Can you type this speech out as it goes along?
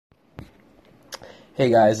Hey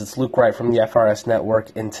guys, it's Luke Wright from the FRS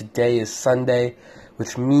Network, and today is Sunday,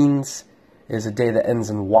 which means it is a day that ends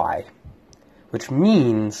in Y, which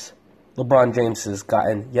means LeBron James has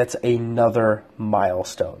gotten yet another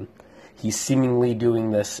milestone. He's seemingly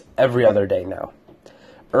doing this every other day now.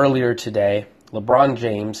 Earlier today, LeBron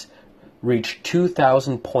James reached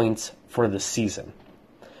 2,000 points for the season,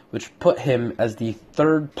 which put him as the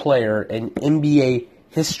third player in NBA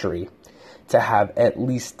history to have at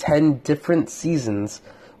least 10 different seasons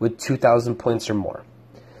with 2,000 points or more.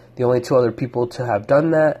 The only two other people to have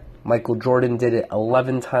done that, Michael Jordan did it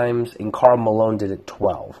 11 times and Karl Malone did it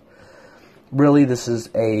 12. Really, this is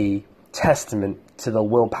a testament to the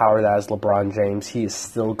willpower that is LeBron James. He is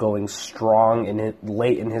still going strong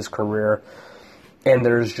late in his career, and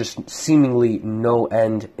there's just seemingly no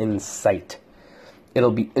end in sight.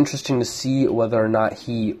 It'll be interesting to see whether or not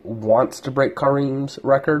he wants to break Kareem's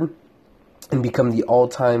record and become the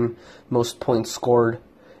all-time most points scored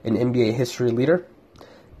in NBA history leader.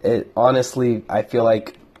 Honestly, I feel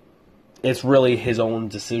like it's really his own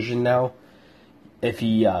decision now. If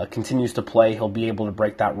he continues to play, he'll be able to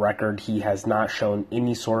break that record. He has not shown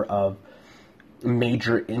any sort of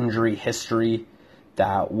major injury history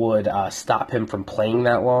that would stop him from playing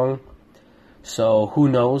that long. So who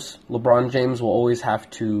knows? LeBron James will always have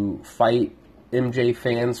to fight MJ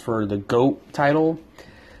fans for the GOAT title.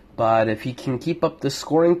 But if he can keep up this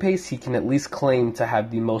scoring pace, he can at least claim to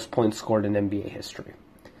have the most points scored in NBA history.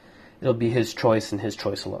 It'll be his choice and his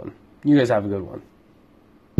choice alone. You guys have a good one.